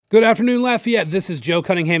Good afternoon, Lafayette. This is Joe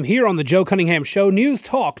Cunningham here on the Joe Cunningham Show. News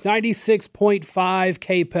Talk 96.5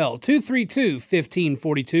 KPEL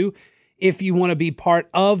 232-1542. If you want to be part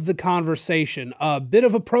of the conversation, a bit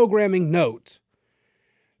of a programming note.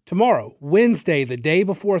 Tomorrow, Wednesday, the day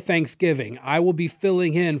before Thanksgiving, I will be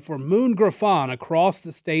filling in for Moon Griffon across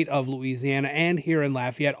the state of Louisiana and here in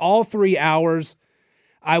Lafayette. All 3 hours.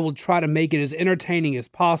 I will try to make it as entertaining as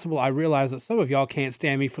possible. I realize that some of y'all can't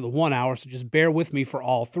stand me for the 1 hour, so just bear with me for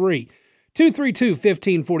all 3.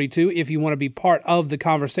 232-1542 if you want to be part of the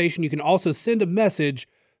conversation. You can also send a message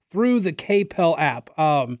through the KPEL app.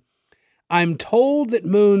 I'm told that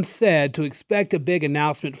Moon said to expect a big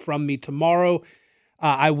announcement from me tomorrow.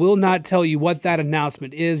 I will not tell you what that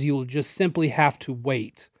announcement is. You'll just simply have to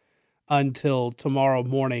wait until tomorrow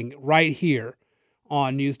morning right here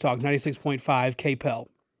on News Talk 96.5 KPEL.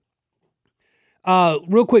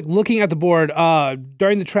 Real quick, looking at the board,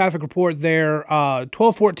 during the traffic report there,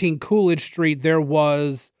 1214 Coolidge Street, there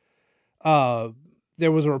was a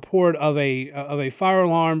report of a fire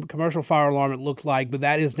alarm, commercial fire alarm, it looked like, but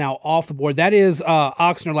that is now off the board. That is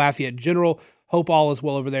Oxnard Lafayette General. Hope all is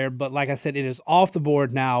well over there, but like I said, it is off the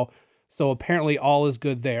board now, so apparently all is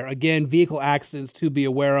good there. Again, vehicle accidents to be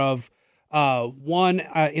aware of. One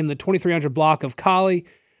in the 2300 block of Collie,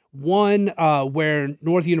 one where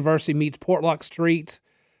North University meets Portlock Street.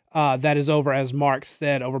 That is over, as Mark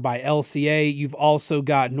said, over by LCA. You've also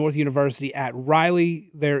got North University at Riley.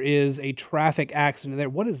 There is a traffic accident there.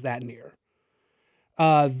 What is that near?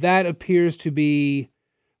 That appears to be,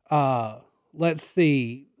 let's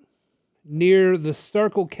see, near the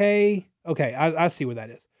Circle K. Okay, I see where that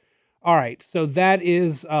is. All right, so that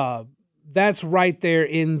is... that's right there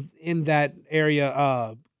in that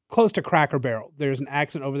area, close to Cracker Barrel. There's an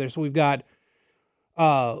accident over there. So we've got,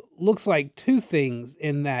 looks like 2 things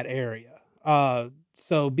in that area.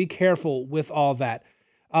 So be careful with all that.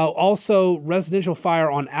 Also, residential fire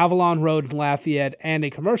on Avalon Road in Lafayette and a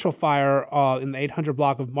commercial fire in the 800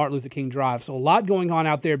 block of Martin Luther King Drive. So a lot going on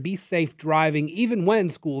out there. Be safe driving. Even when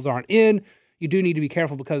schools aren't in, you do need to be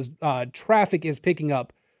careful because traffic is picking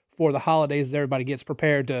up for the holidays as everybody gets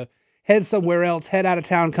prepared to head somewhere else, head out of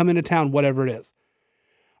town, come into town, whatever it is.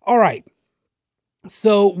 All right.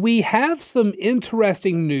 So we have some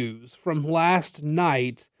interesting news from last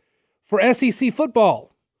night for SEC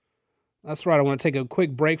football. That's right. I want to take a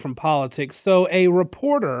quick break from politics. So a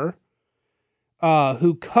reporter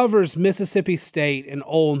who covers Mississippi State and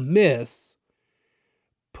Ole Miss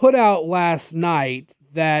put out last night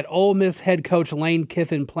that Ole Miss head coach Lane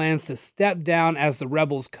Kiffin plans to step down as the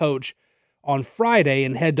Rebels coach on Friday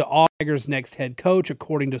and head to Auburn. Tigers' next head coach,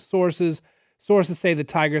 according to sources. Sources say the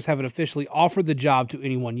Tigers haven't officially offered the job to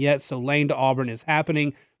anyone yet, so Lane to Auburn is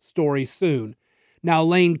happening. Story soon. Now,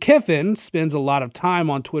 Lane Kiffin spends a lot of time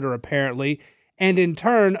on Twitter, apparently, and in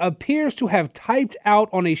turn appears to have typed out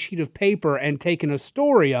on a sheet of paper and taken a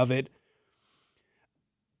story of it,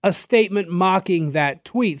 a statement mocking that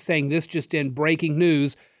tweet, saying this just in breaking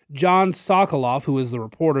news. John Sokoloff, who is the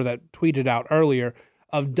reporter that tweeted out earlier,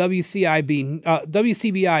 of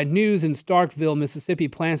WCBI News in Starkville, Mississippi,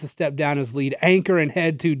 plans to step down as lead anchor and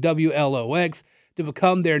head to WLOX to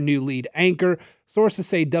become their new lead anchor. Sources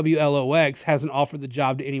say WLOX hasn't offered the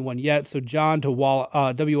job to anyone yet, so John to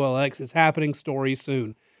WLOX is happening. Story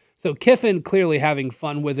soon. So Kiffin clearly having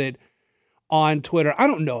fun with it on Twitter. I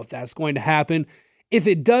don't know if that's going to happen. If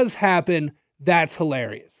it does happen, that's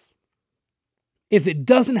hilarious. If it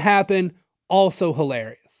doesn't happen, also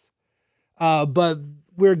hilarious. But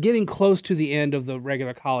we're getting close to the end of the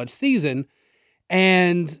regular college season.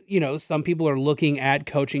 And, some people are looking at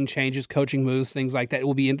coaching changes, coaching moves, things like that. It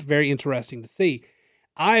will be very interesting to see.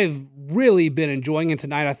 I've really been enjoying it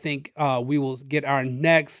tonight. I think we will get our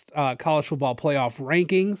next college football playoff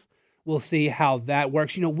rankings. We'll see how that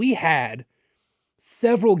works. We had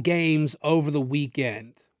several games over the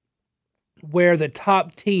weekend where the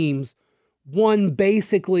top teams won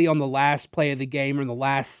basically on the last play of the game or in the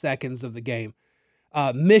last seconds of the game.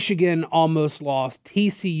 Michigan almost lost.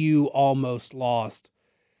 TCU almost lost.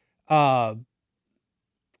 Let's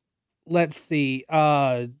see.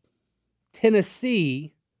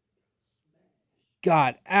 Tennessee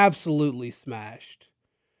got absolutely smashed.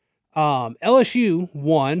 LSU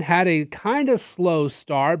won, had a kind of slow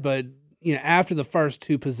start, but after the first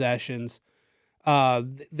 2 possessions,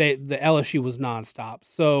 the LSU was nonstop.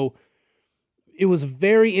 So it was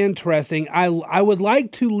very interesting. I would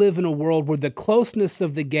like to live in a world where the closeness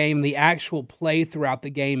of the game, the actual play throughout the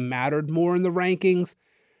game mattered more in the rankings,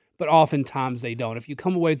 but oftentimes they don't. If you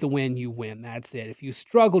come away with the win, you win. That's it. If you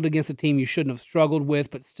struggled against a team you shouldn't have struggled with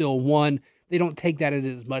but still won, they don't take that into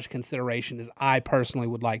as much consideration as I personally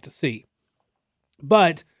would like to see.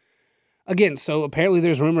 But Again, so apparently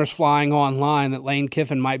there's rumors flying online that Lane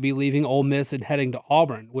Kiffin might be leaving Ole Miss and heading to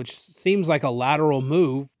Auburn, which seems like a lateral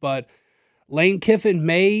move, but Lane Kiffin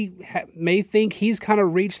may think he's kind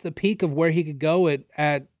of reached the peak of where he could go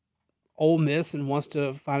at Ole Miss and wants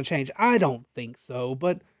to find a change. I don't think so,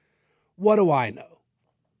 but what do I know?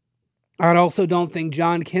 I also don't think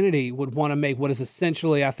John Kennedy would want to make what is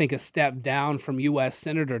essentially, I think, a step down from U.S.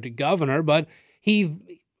 Senator to governor, but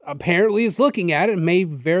he apparently is looking at it and may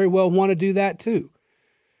very well want to do that too.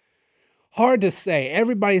 Hard to say.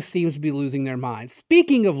 Everybody seems to be losing their minds.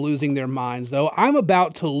 Speaking of losing their minds, though, I'm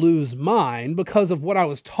about to lose mine because of what I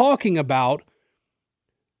was talking about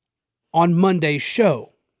on Monday's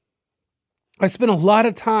show. I spent a lot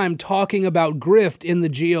of time talking about grift in the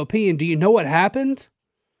GOP, and do you know what happened?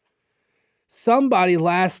 Somebody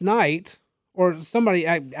last night, or somebody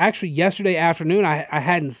actually yesterday afternoon, I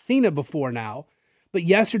hadn't seen it before now, but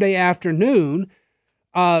yesterday afternoon,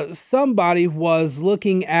 somebody was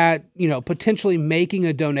looking at, potentially making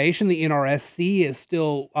a donation. The NRSC is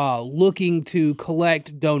still looking to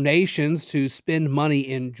collect donations to spend money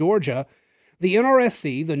in Georgia. The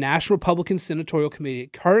NRSC, the National Republican Senatorial Committee,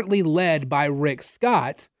 currently led by Rick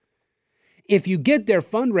Scott, if you get their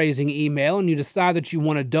fundraising email and you decide that you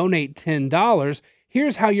want to donate $10,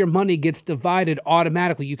 here's how your money gets divided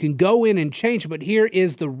automatically. You can go in and change, but here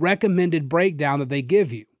is the recommended breakdown that they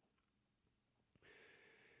give you.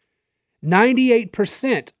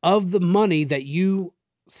 98% of the money that you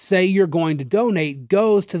say you're going to donate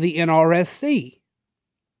goes to the NRSC.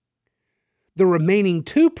 The remaining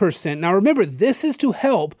 2%, now remember, this is to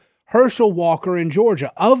help Herschel Walker in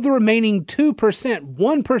Georgia. Of the remaining 2%,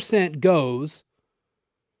 1% goes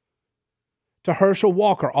to Herschel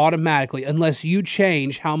Walker automatically, unless you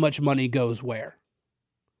change how much money goes where.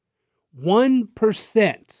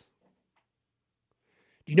 1%.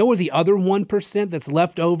 Do you know where the other 1% that's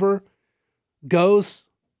left over goes?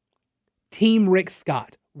 Team Rick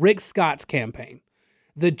Scott. Rick Scott's campaign.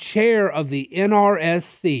 The chair of the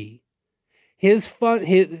NRSC, the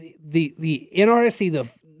NRSC, the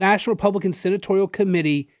National Republican Senatorial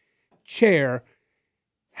Committee chair,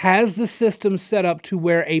 has the system set up to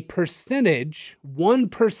where a percentage,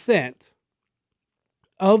 1%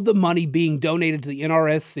 of the money being donated to the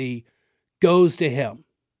NRSC goes to him.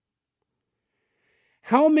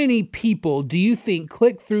 How many people do you think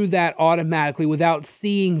click through that automatically without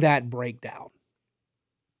seeing that breakdown?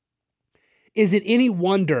 Is it any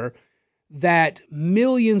wonder that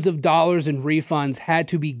millions of dollars in refunds had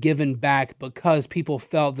to be given back because people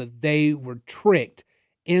felt that they were tricked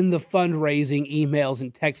in the fundraising emails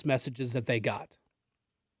and text messages that they got?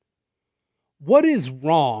 What is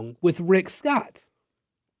wrong with Rick Scott?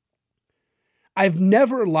 I've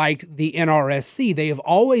never liked the NRSC. They have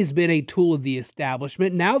always been a tool of the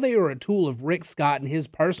establishment. Now they are a tool of Rick Scott and his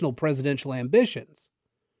personal presidential ambitions.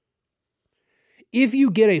 If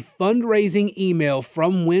you get a fundraising email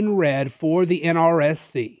from WinRed for the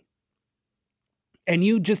NRSC and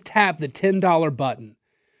you just tap the $10 button,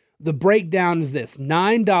 the breakdown is this: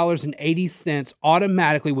 $9.80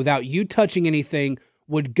 automatically, without you touching anything,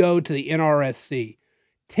 would go to the NRSC.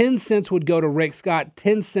 10 cents would go to Rick Scott.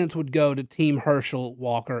 10 cents would go to Team Herschel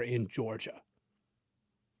Walker in Georgia.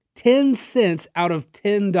 10 cents out of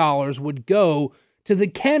 $10 would go to the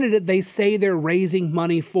candidate they say they're raising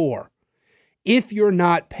money for. If you're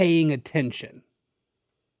not paying attention.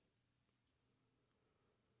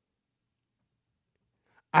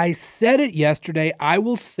 I said it yesterday. I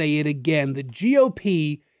will say it again. The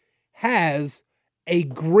GOP has a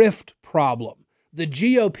grift problem. The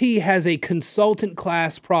GOP has a consultant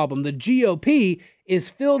class problem. The GOP is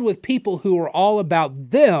filled with people who are all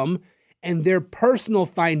about them and their personal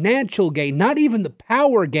financial gain, not even the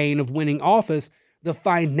power gain of winning office, the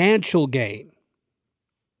financial gain.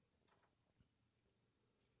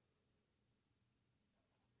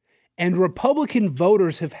 And Republican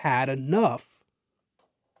voters have had enough.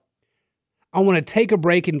 I want to take a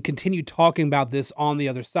break and continue talking about this on the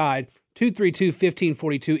other side.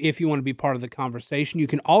 232-1542 if you want to be part of the conversation. You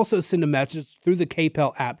can also send a message through the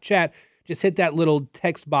KPEL app chat. Just hit that little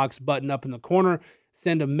text box button up in the corner.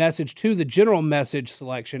 Send a message to the general message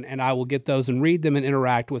selection, and I will get those and read them and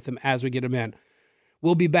interact with them as we get them in.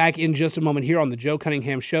 We'll be back in just a moment here on the Joe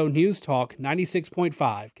Cunningham Show, News Talk 96.5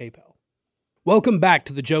 KPEL. Welcome back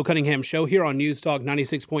to the Joe Cunningham Show here on News Talk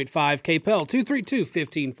 96.5 KPEL,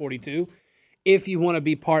 232-1542 if you want to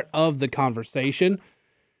be part of the conversation.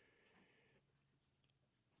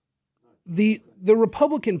 The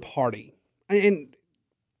Republican Party, and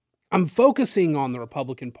I'm focusing on the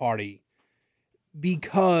Republican Party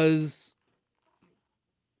because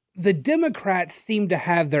the Democrats seem to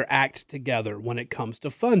have their act together when it comes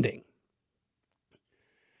to funding.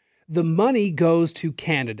 The money goes to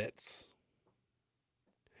candidates.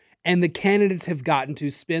 And the candidates have gotten to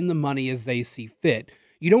spend the money as they see fit.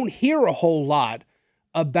 You don't hear a whole lot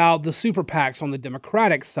about the super PACs on the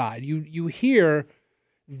Democratic side. You hear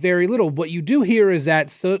very little. What you do hear is that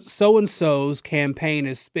so-and-so's campaign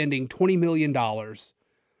is spending $20 million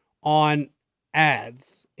on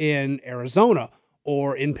ads in Arizona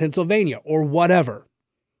or in Pennsylvania or whatever.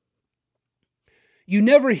 You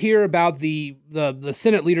never hear about the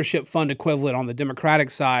Senate Leadership Fund equivalent on the Democratic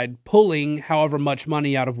side pulling however much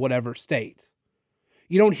money out of whatever state.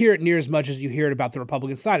 You don't hear it near as much as you hear it about the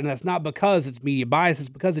Republican side, and that's not because it's media bias, it's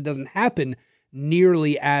because it doesn't happen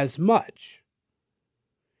nearly as much.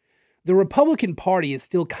 The Republican Party is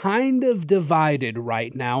still kind of divided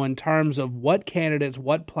right now in terms of what candidates,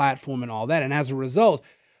 what platform, and all that, and as a result,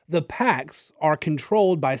 the PACs are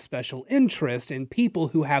controlled by special interest and people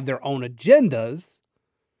who have their own agendas.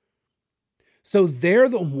 So they're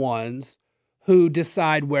the ones who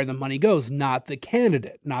decide where the money goes, not the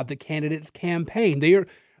candidate, not the candidate's campaign.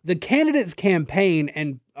 The candidate's campaign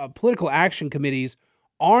and political action committees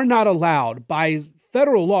are not allowed, by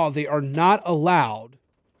federal law, they are not allowed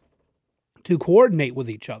to coordinate with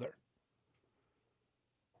each other.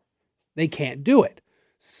 They can't do it.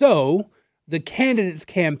 So the candidate's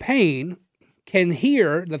campaign can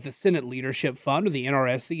hear that the Senate Leadership Fund or the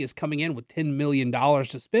NRSC is coming in with $10 million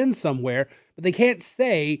to spend somewhere, but they can't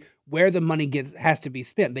say where the money has to be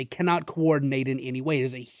spent. They cannot coordinate in any way. It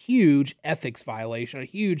is a huge ethics violation, a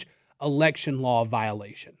huge election law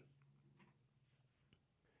violation.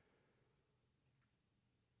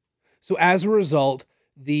 So as a result,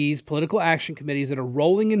 these political action committees that are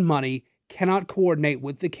rolling in money cannot coordinate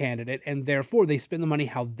with the candidate, and therefore they spend the money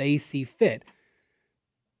how they see fit.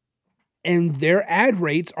 And their ad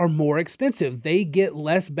rates are more expensive. They get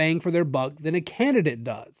less bang for their buck than a candidate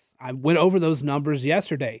does. I went over those numbers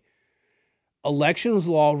yesterday. Elections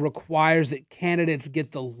law requires that candidates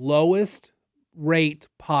get the lowest rate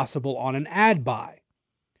possible on an ad buy.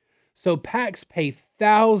 So PACs pay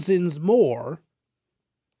thousands more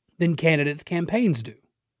than candidates' campaigns do.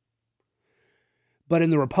 But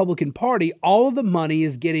in the Republican Party, all of the money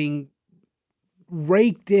is getting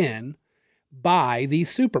raked in by these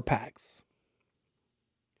super PACs.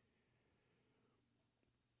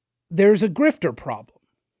 There's a grifter problem.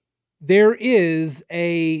 There is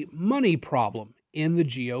a money problem in the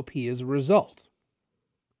GOP as a result.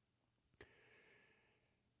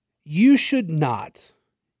 You should not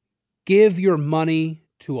give your money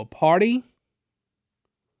to a party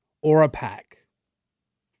or a PAC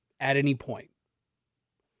at any point.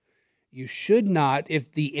 You should not,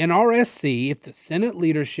 if the NRSC, if the Senate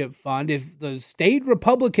Leadership Fund, if the state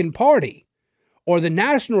Republican Party or the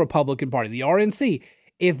National Republican Party, the RNC,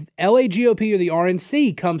 if LAGOP or the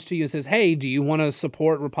RNC comes to you and says, hey, do you want to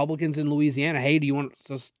support Republicans in Louisiana? Hey, do you want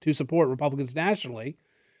to support Republicans nationally?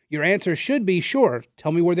 Your answer should be, sure,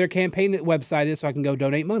 tell me where their campaign website is so I can go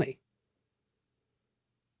donate money.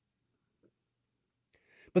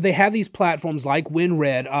 But they have these platforms like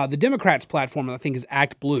WinRed. The Democrats' platform, I think, is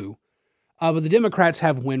Act Blue. But the Democrats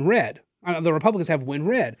have WinRed. The Republicans have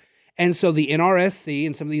WinRed. And so the NRSC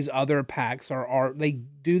and some of these other PACs they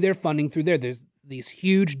do their funding through there. There's these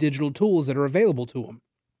huge digital tools that are available to them.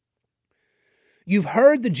 You've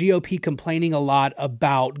heard the GOP complaining a lot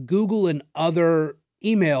about Google and other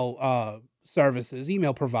email services,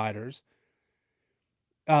 email providers,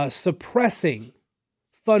 suppressing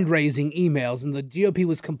fundraising emails. And the GOP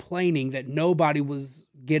was complaining that nobody was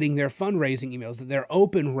getting their fundraising emails, that their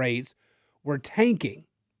open rates were tanking.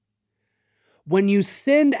 When you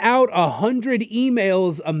send out 100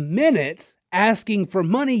 emails a minute asking for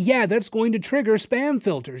money, yeah, that's going to trigger spam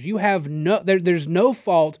filters. You have there's no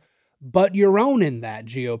fault but your own in that,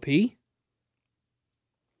 GOP.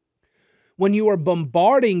 When you are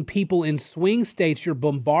bombarding people in swing states, you're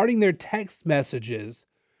bombarding their text messages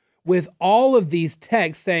with all of these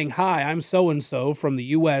texts saying, hi, I'm so-and-so from the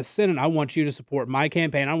U.S. Senate. I want you to support my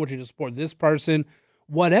campaign. I want you to support this person,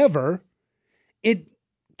 whatever. It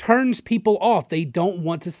turns people off. They don't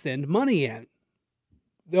want to send money in.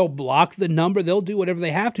 They'll block the number. They'll do whatever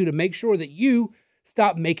they have to make sure that you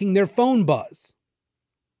stop making their phone buzz.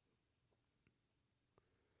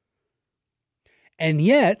 And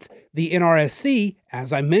yet, the NRSC,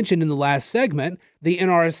 as I mentioned in the last segment, the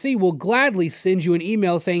NRSC will gladly send you an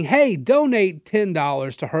email saying, hey, donate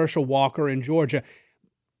 $10 to Herschel Walker in Georgia.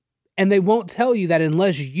 And they won't tell you that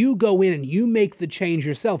unless you go in and you make the change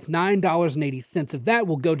yourself. $9.80 of that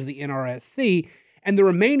will go to the NRSC, and the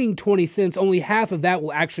remaining 20 cents, only half of that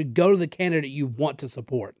will actually go to the candidate you want to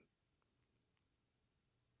support.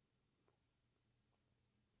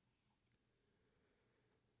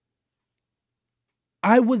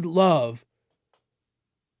 I would love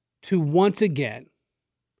to once again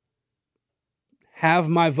have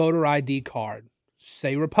my voter ID card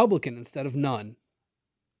say Republican instead of none.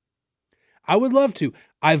 I would love to.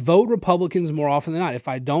 I vote Republicans more often than not. If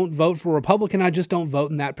I don't vote for Republican, I just don't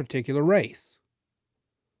vote in that particular race.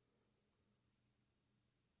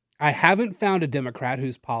 I haven't found a Democrat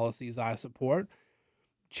whose policies I support.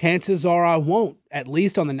 Chances are I won't, at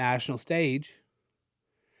least on the national stage.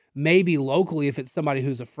 Maybe locally if it's somebody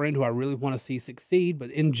who's a friend who I really want to see succeed.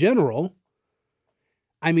 But in general,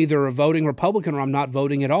 I'm either a voting Republican or I'm not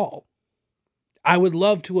voting at all. I would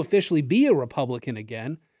love to officially be a Republican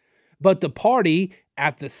again, but the party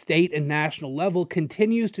at the state and national level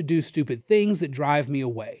continues to do stupid things that drive me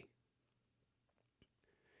away.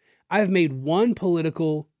 I've made one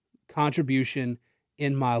political contribution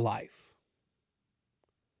in my life,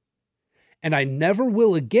 and I never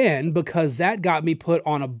will again, because that got me put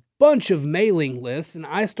on a bunch of mailing lists, and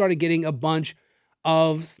I started getting a bunch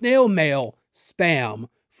of snail mail spam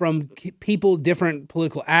from people, different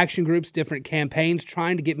political action groups, different campaigns,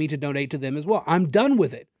 trying to get me to donate to them as well. I'm done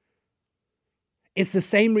with it. It's the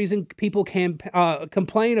same reason people can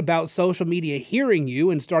complain about social media hearing you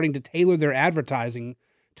and starting to tailor their advertising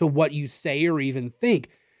to what you say or even think.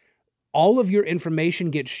 All of your information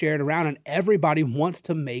gets shared around and everybody wants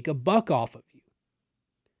to make a buck off of you.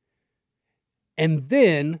 And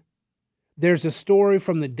then there's a story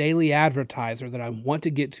from the Daily Advertiser that I want to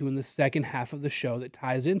get to in the second half of the show that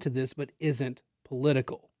ties into this but isn't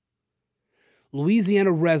political.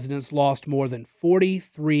 Louisiana residents lost more than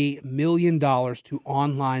 $43 million to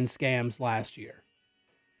online scams last year.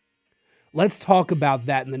 Let's talk about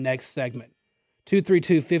that in the next segment.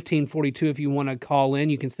 232-1542 if you want to call in.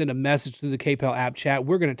 You can send a message through the KPEL app chat.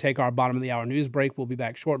 We're going to take our bottom of the hour news break. We'll be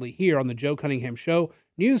back shortly here on the Joe Cunningham Show.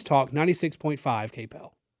 News Talk 96.5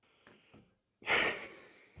 KPEL.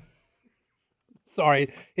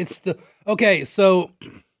 Sorry, it's still... Okay, so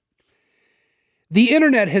the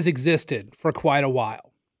internet has existed for quite a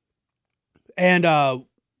while. And I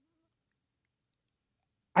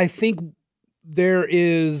think there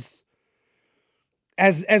is,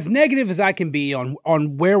 as negative as I can be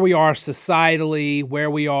on where we are societally,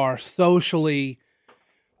 where we are socially,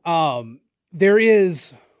 there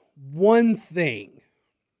is one thing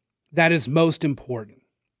that is most important.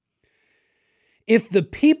 If the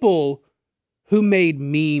people who made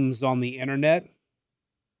memes on the internet,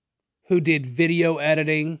 who did video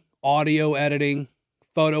editing, audio editing,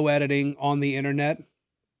 photo editing on the internet,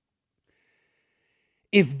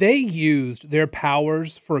 if they used their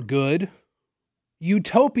powers for good,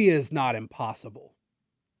 utopia is not impossible.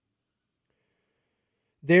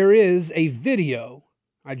 There is a video,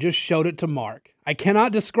 I just showed it to Mark. I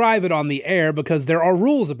cannot describe it on the air because there are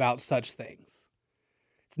rules about such things.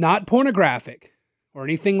 It's not pornographic or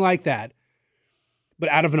anything like that, but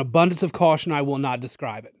out of an abundance of caution, I will not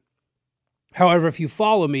describe it. However, if you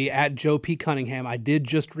follow me at Joe P. Cunningham, I did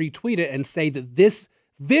just retweet it and say that this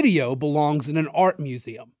video belongs in an art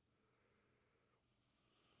museum.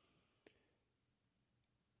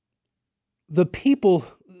 The people,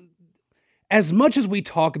 as much as we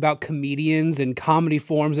talk about comedians and comedy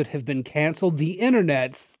forms that have been canceled, the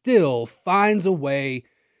internet still finds a way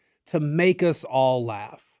to make us all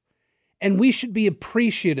laugh. And we should be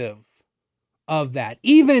appreciative of that.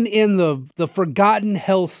 Even in the forgotten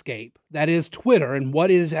hellscape that is Twitter and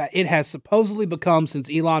what it has supposedly become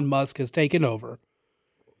since Elon Musk has taken over.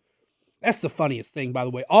 That's the funniest thing, by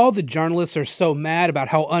the way. All the journalists are so mad about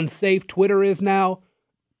how unsafe Twitter is now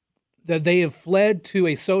that they have fled to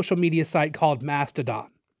a social media site called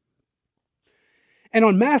Mastodon. And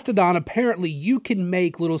on Mastodon, apparently you can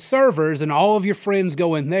make little servers and all of your friends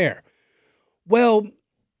go in there. Well,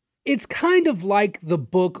 it's kind of like the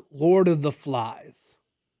book Lord of the Flies.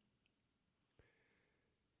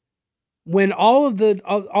 When all of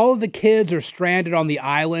the kids are stranded on the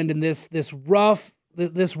island and this rough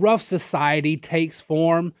society takes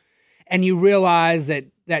form, and you realize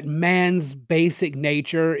that man's basic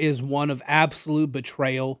nature is one of absolute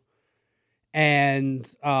betrayal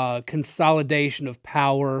and consolidation of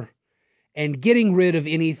power and getting rid of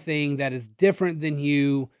anything that is different than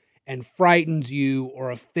you and frightens you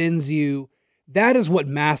or offends you. That is what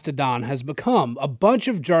Mastodon has become. A bunch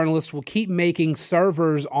of journalists will keep making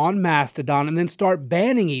servers on Mastodon and then start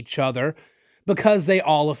banning each other because they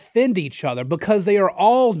all offend each other, because they are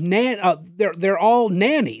all they're all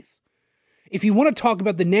nannies. If you want to talk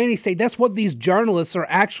about the nanny state, that's what these journalists are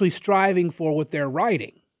actually striving for with their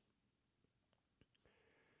writing.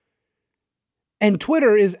 And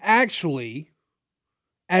Twitter is actually,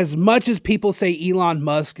 as much as people say Elon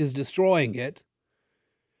Musk is destroying it,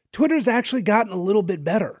 Twitter's actually gotten a little bit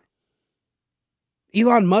better.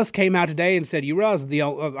 Elon Musk came out today and said, you realize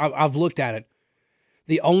I've looked at it.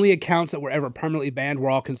 The only accounts that were ever permanently banned were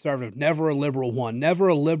all conservative. Never a liberal one. Never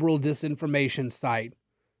a liberal disinformation site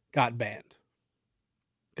got banned.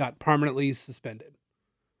 Got permanently suspended.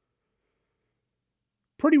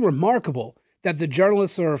 Pretty remarkable that the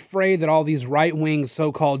journalists are afraid that all these right-wing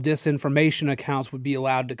so-called disinformation accounts would be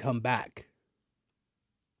allowed to come back.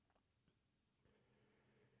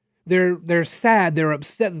 They're sad, they're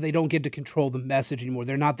upset that they don't get to control the message anymore.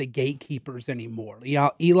 They're not the gatekeepers anymore.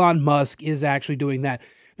 Elon Musk is actually doing that.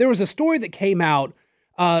 There was a story that came out,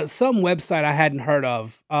 some website I hadn't heard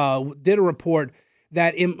of did a report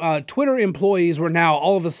that Twitter employees were now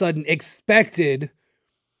all of a sudden expected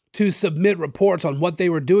to submit reports on what they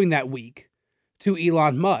were doing that week to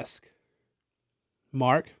Elon Musk.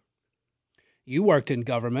 Mark, you worked in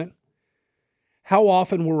government. How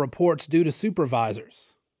often were reports due to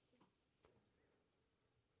supervisors?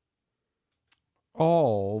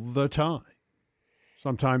 All the time.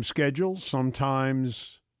 Sometimes scheduled,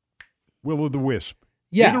 sometimes will-o'-the-wisp.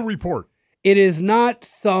 Yeah. Get a report. It is not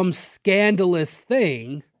some scandalous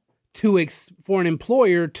thing for an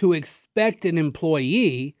employer to expect an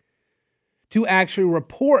employee to actually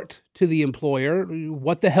report to the employer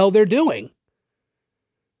what the hell they're doing.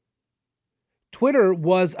 Twitter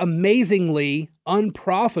was amazingly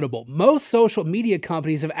unprofitable. Most social media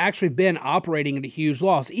companies have actually been operating at a huge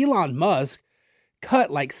loss. Elon Musk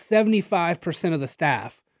cut like 75% of the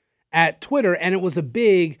staff at Twitter, and it was a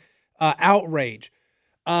big outrage.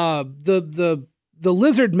 The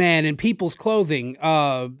lizard man in people's clothing,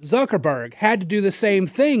 Zuckerberg, had to do the same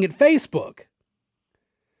thing at Facebook.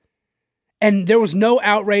 And there was no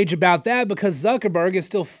outrage about that because Zuckerberg is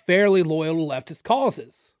still fairly loyal to leftist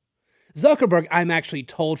causes. Zuckerberg, I'm actually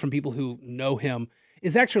told from people who know him,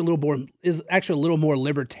 is actually a little more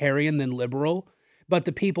libertarian than liberal. But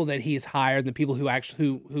the people that he's hired, the people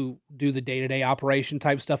who do the day-to-day operation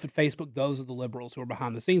type stuff at Facebook, those are the liberals who are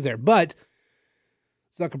behind the scenes there. But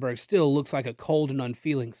Zuckerberg still looks like a cold and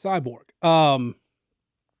unfeeling cyborg.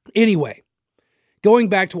 Anyway, going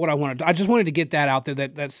back to what I just wanted to get that out there,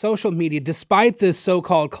 that social media, despite this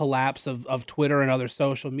so-called collapse of Twitter and other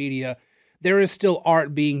social media, there is still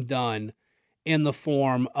art being done in the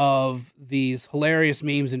form of these hilarious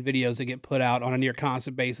memes and videos that get put out on a near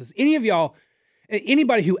constant basis.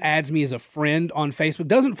 Anybody who adds me as a friend on Facebook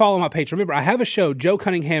doesn't follow my page. Remember, I have a show, Joe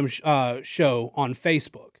Cunningham Show on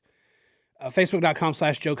Facebook.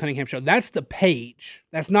 Facebook.com/Joe Cunningham Show. That's the page.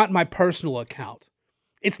 That's not my personal account.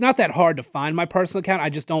 It's not that hard to find my personal account. I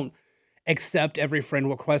just don't accept every friend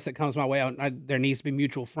request that comes my way. There needs to be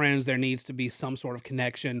mutual friends. There needs to be some sort of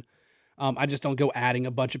connection. I just don't go adding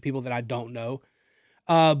a bunch of people that I don't know.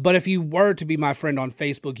 But if you were to be my friend on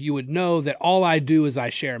Facebook, you would know that all I do is I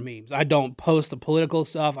share memes. I don't post the political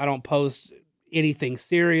stuff. I don't post anything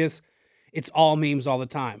serious. It's all memes all the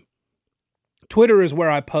time. Twitter is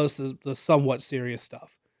where I post the somewhat serious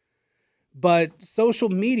stuff. But social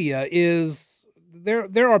media is,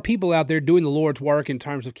 there are people out there doing the Lord's work in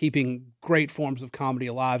terms of keeping great forms of comedy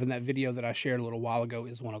alive, and that video that I shared a little while ago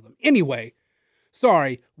is one of them. Anyway,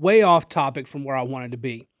 sorry, way off topic from where I wanted to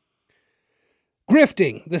be.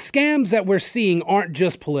 Grifting. The scams that we're seeing aren't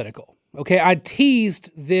just political. Okay, I teased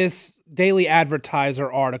this Daily Advertiser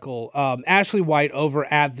article. Ashley White over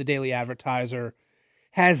at the Daily Advertiser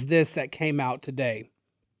has this that came out today.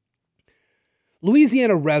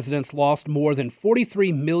 Louisiana residents lost more than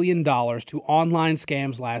 $43 million to online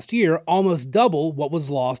scams last year, almost double what was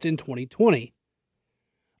lost in 2020.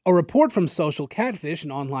 A report from Social Catfish,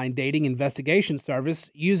 an online dating investigation service,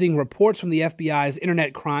 using reports from the FBI's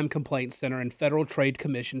Internet Crime Complaint Center and Federal Trade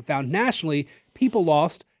Commission, found nationally people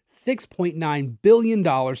lost $6.9 billion to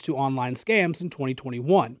online scams in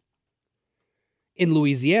 2021. In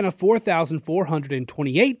Louisiana,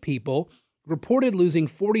 4,428 people reported losing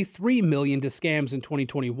 $43 million to scams in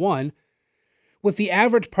 2021, with the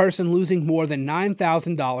average person losing more than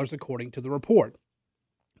 $9,000 according to the report.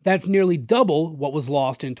 That's nearly double what was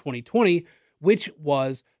lost in 2020, which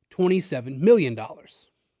was $27 million.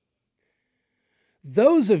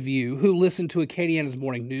 Those of you who listen to Acadiana's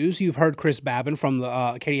Morning News, you've heard Chris Babin from the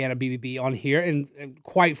Acadiana BBB on here, and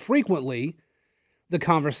quite frequently, the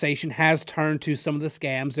conversation has turned to some of the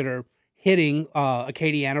scams that are hitting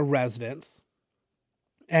Acadiana residents.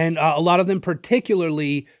 And a lot of them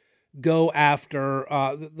particularly go after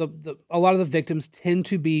a lot of the victims tend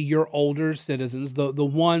to be your older citizens, the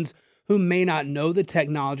ones who may not know the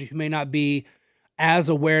technology, who may not be as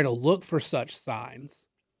aware to look for such signs.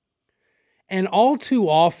 And all too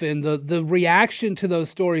often, the reaction to those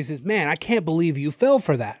stories is, man, I can't believe you fell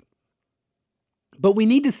for that. But we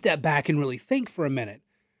need to step back and really think for a minute.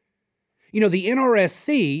 You know, the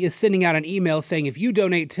NRSC is sending out an email saying if you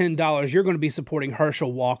donate $10, you're going to be supporting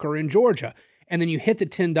Herschel Walker in Georgia. And then you hit the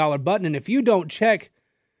 $10 button, and if you don't check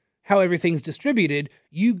how everything's distributed,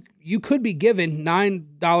 you could be given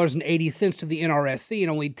 $9.80 to the NRSC and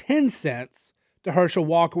only 10 cents to Herschel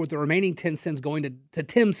Walker, with the remaining 10 cents going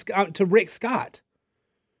to Rick Scott.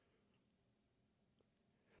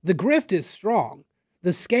 The grift is strong.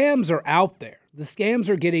 The scams are out there. The scams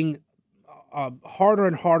are getting harder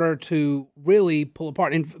and harder to really pull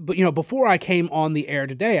apart. But you know, before I came on the air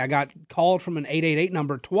today, I got called from an 888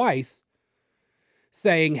 number twice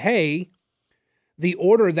saying, "Hey, the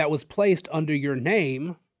order that was placed under your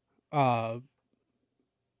name has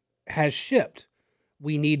shipped.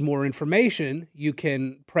 We need more information. You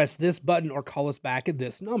can press this button or call us back at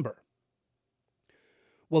this number."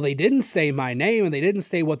 Well, they didn't say my name and they didn't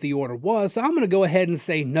say what the order was, so I'm going to go ahead and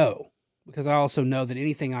say no, because I also know that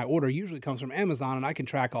anything I order usually comes from Amazon and I can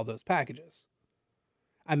track all those packages.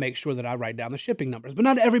 I make sure that I write down the shipping numbers, but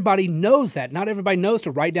not everybody knows that. Not everybody knows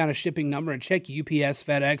to write down a shipping number and check UPS,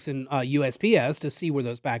 FedEx, and USPS to see where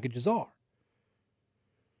those packages are.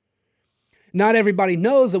 Not everybody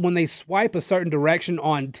knows that when they swipe a certain direction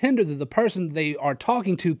on Tinder, that the person they are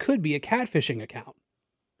talking to could be a catfishing account.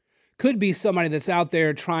 Could be somebody that's out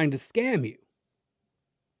there trying to scam you.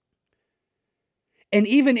 And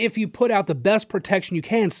even if you put out the best protection you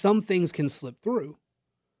can, some things can slip through.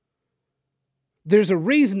 There's a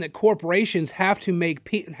reason that corporations have to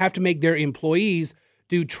make their employees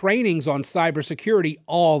do trainings on cybersecurity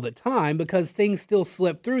all the time, because things still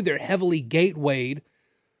slip through their heavily gatewayed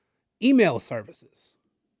email services.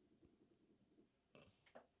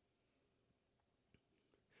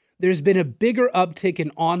 There's been a bigger uptick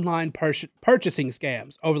in online purchasing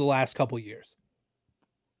scams over the last couple years.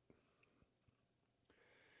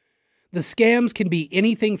 The scams can be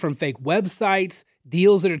anything from fake websites,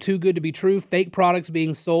 deals that are too good to be true, fake products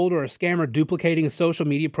being sold, or a scammer duplicating a social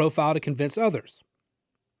media profile to convince others.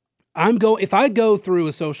 If I go through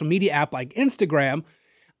a social media app like Instagram,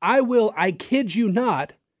 I kid you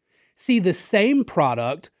not, see the same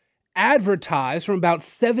product advertised from about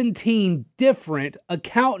 17 different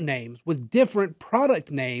account names with different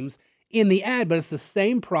product names in the ad, but it's the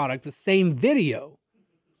same product, the same video,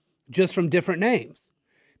 just from different names.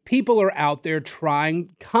 People are out there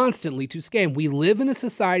trying constantly to scam. We live in a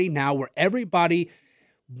society now where everybody's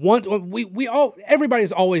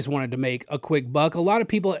always wanted to make a quick buck. A lot of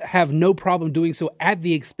people have no problem doing so at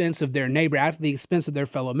the expense of their neighbor, at the expense of their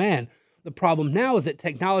fellow man. The problem now is that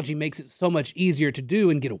technology makes it so much easier to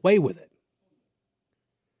do and get away with it.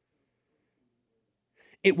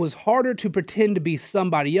 It was harder to pretend to be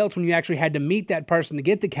somebody else when you actually had to meet that person to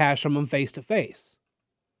get the cash from them face to face.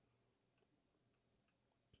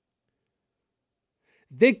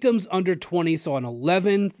 Victims under 20 saw an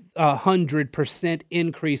 1,100%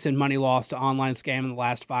 increase in money lost to online scam in the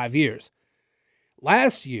last 5 years.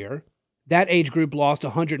 Last year, that age group lost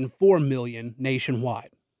 104 million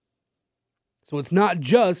nationwide. So it's not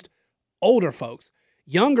just older folks.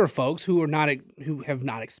 Younger folks who have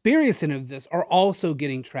not experienced any of this are also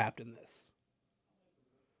getting trapped in this.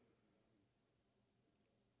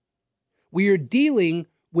 We are dealing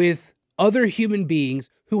with other human beings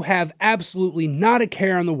who have absolutely not a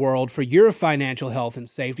care in the world for your financial health and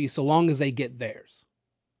safety so long as they get theirs.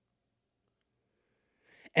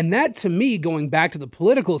 And that, to me, going back to the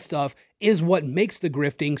political stuff, is what makes the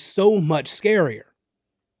grifting so much scarier.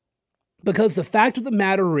 Because the fact of the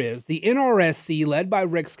matter is, the NRSC, led by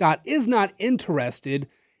Rick Scott, is not interested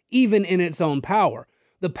even in its own power.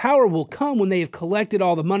 The power will come when they have collected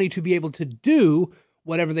all the money to be able to do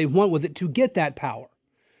whatever they want with it to get that power.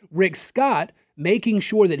 Rick Scott, making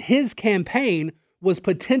sure that his campaign was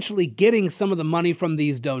potentially getting some of the money from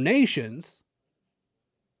these donations,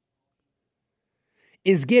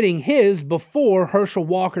 is getting his before Herschel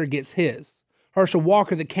Walker gets his. Herschel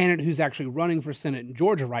Walker, the candidate who's actually running for Senate in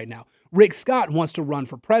Georgia right now. Rick Scott wants to run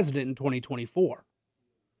for president in 2024.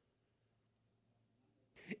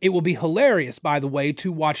 It will be hilarious, by the way,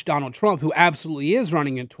 to watch Donald Trump, who absolutely is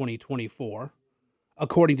running in 2024,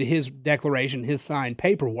 according to his declaration, his signed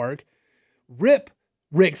paperwork, rip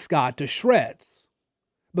Rick Scott to shreds.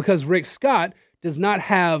 Because Rick Scott does not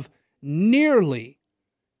have nearly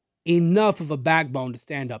enough of a backbone to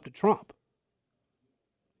stand up to Trump.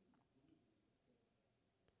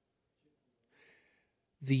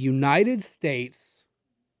 The United States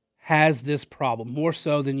has this problem, more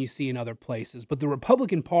so than you see in other places, but the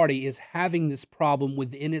Republican Party is having this problem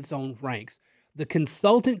within its own ranks. The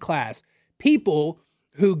consultant class, people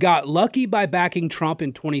who got lucky by backing Trump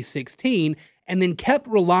in 2016 and then kept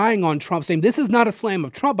relying on Trump, saying, this is not a slam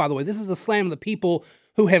of Trump, by the way. This is a slam of the people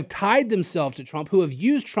who have tied themselves to Trump, who have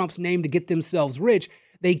used Trump's name to get themselves rich.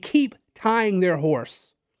 They keep tying their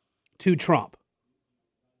horse to Trump.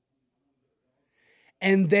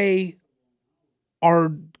 And they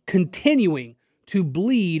are continuing to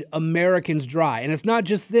bleed Americans dry. And it's not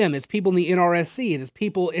just them. It's people in the NRSC. It is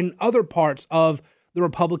people in other parts of the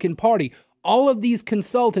Republican Party. All of these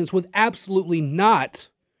consultants with absolutely not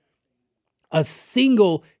a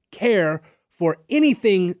single care for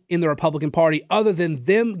anything in the Republican Party other than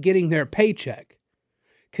them getting their paycheck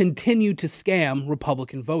continue to scam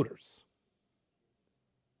Republican voters.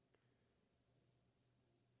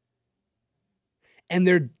 And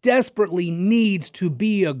there desperately needs to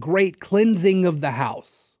be a great cleansing of the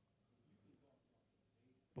House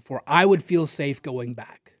before I would feel safe going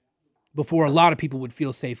back, before a lot of people would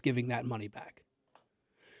feel safe giving that money back.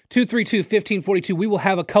 232-1542. We will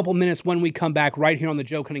have a couple minutes when we come back right here on the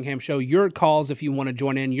Joe Cunningham Show. Your calls if you want to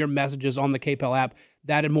join in, your messages on the KPEL app,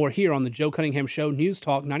 that and more here on the Joe Cunningham Show, News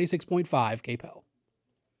Talk 96.5 KPEL.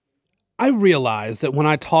 I realize that when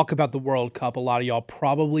I talk about the World Cup, a lot of y'all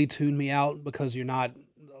probably tune me out because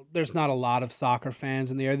there's not a lot of soccer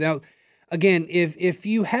fans in the area. Now, again, if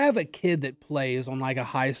you have a kid that plays on like a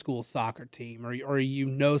high school soccer team or you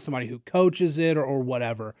know somebody who coaches it or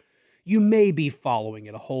whatever, you may be following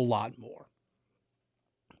it a whole lot more.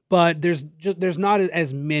 But there's not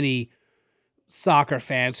as many soccer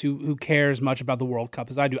fans who care as much about the World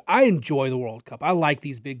Cup as I do. I enjoy the World Cup. I like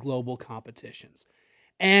these big global competitions.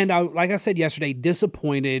 And like I said yesterday,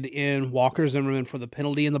 disappointed in Walker Zimmerman for the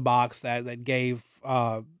penalty in the box that gave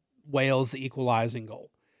Wales the equalizing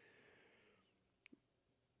goal.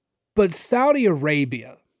 But Saudi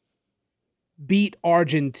Arabia beat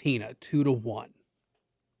Argentina 2-1.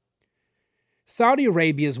 Saudi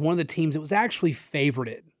Arabia is one of the teams that was actually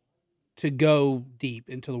favorited to go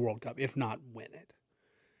deep into the World Cup, if not win it.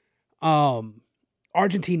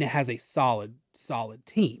 Argentina has a solid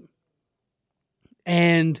team.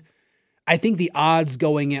 And I think the odds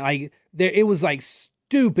going in, it was like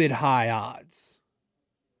stupid high odds.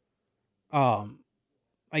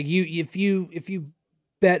 If you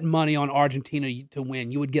bet money on Argentina to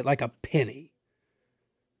win, you would get like a penny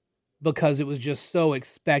because it was just so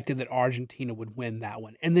expected that Argentina would win that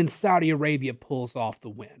one. And then Saudi Arabia pulls off the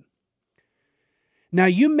win. Now,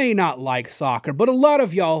 you may not like soccer, but a lot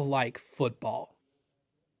of y'all like football.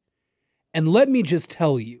 And let me just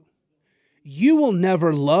tell you, you will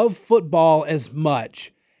never love football as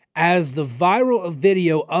much as the viral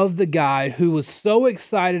video of the guy who was so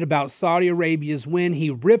excited about Saudi Arabia's win, he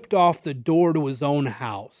ripped off the door to his own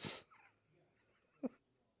house.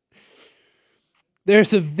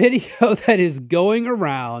 There's a video that is going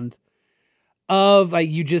around of,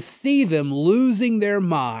 you just see them losing their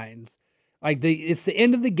minds. It's the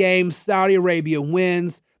end of the game. Saudi Arabia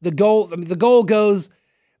wins. The goal goes.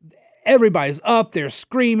 Everybody's up, they're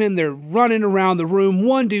screaming, they're running around the room.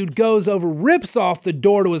 One dude goes over, rips off the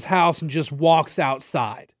door to his house, and just walks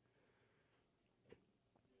outside.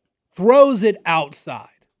 Throws it outside.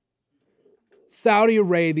 Saudi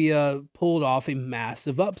Arabia pulled off a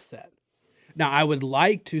massive upset. Now, I would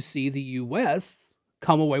like to see the U.S.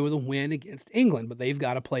 come away with a win against England, but they've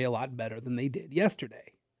got to play a lot better than they did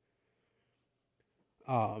yesterday.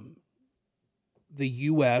 The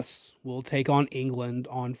U.S. will take on England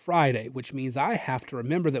on Friday, which means I have to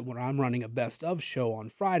remember that when I'm running a best of show on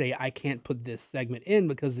Friday, I can't put this segment in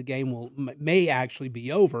because the game may actually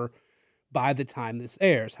be over by the time this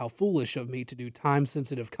airs. How foolish of me to do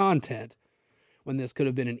time-sensitive content when this could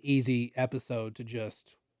have been an easy episode to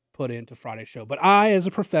just put into Friday's show. But I, as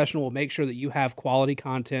a professional, will make sure that you have quality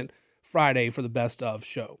content Friday for the best of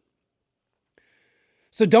show.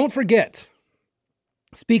 So don't forget,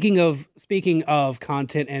 Speaking of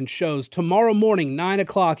content and shows, tomorrow morning, 9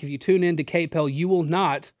 o'clock, if you tune in to KPEL, you will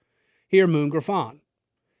not hear Moon Griffon.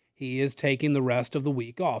 He is taking the rest of the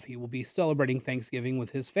week off. He will be celebrating Thanksgiving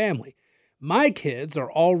with his family. My kids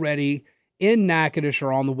are already in Natchitoches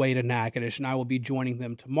or on the way to Natchitoches, and I will be joining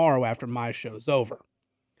them tomorrow after my show's over.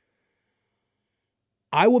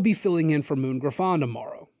 I will be filling in for Moon Griffon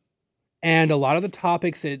tomorrow. And a lot of the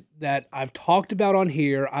topics that I've talked about on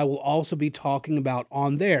here, I will also be talking about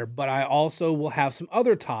on there. But I also will have some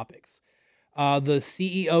other topics. The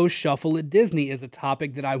CEO shuffle at Disney is a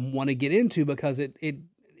topic that I want to get into because it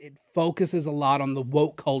focuses a lot on the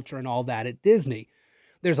woke culture and all that at Disney.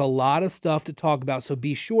 There's a lot of stuff to talk about, so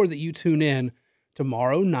be sure that you tune in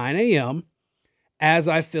tomorrow, 9 a.m., as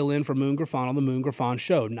I fill in for Moon Griffon on the Moon Griffon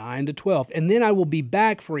Show, 9 to 12. And then I will be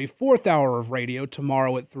back for a fourth hour of radio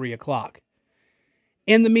tomorrow at 3 o'clock.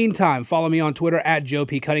 In the meantime, follow me on Twitter at Joe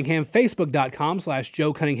P. Cunningham,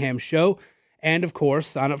 Facebook.com/Joe Cunningham Show. And, of course,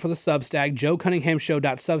 sign up for the Substack,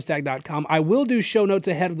 joecunninghamshow.substack.com. I will do show notes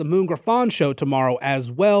ahead of the Moon Griffon show tomorrow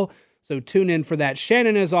as well, so tune in for that.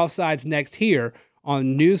 Shannon is Offsides next here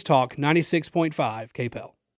on News Talk 96.5 KPEL.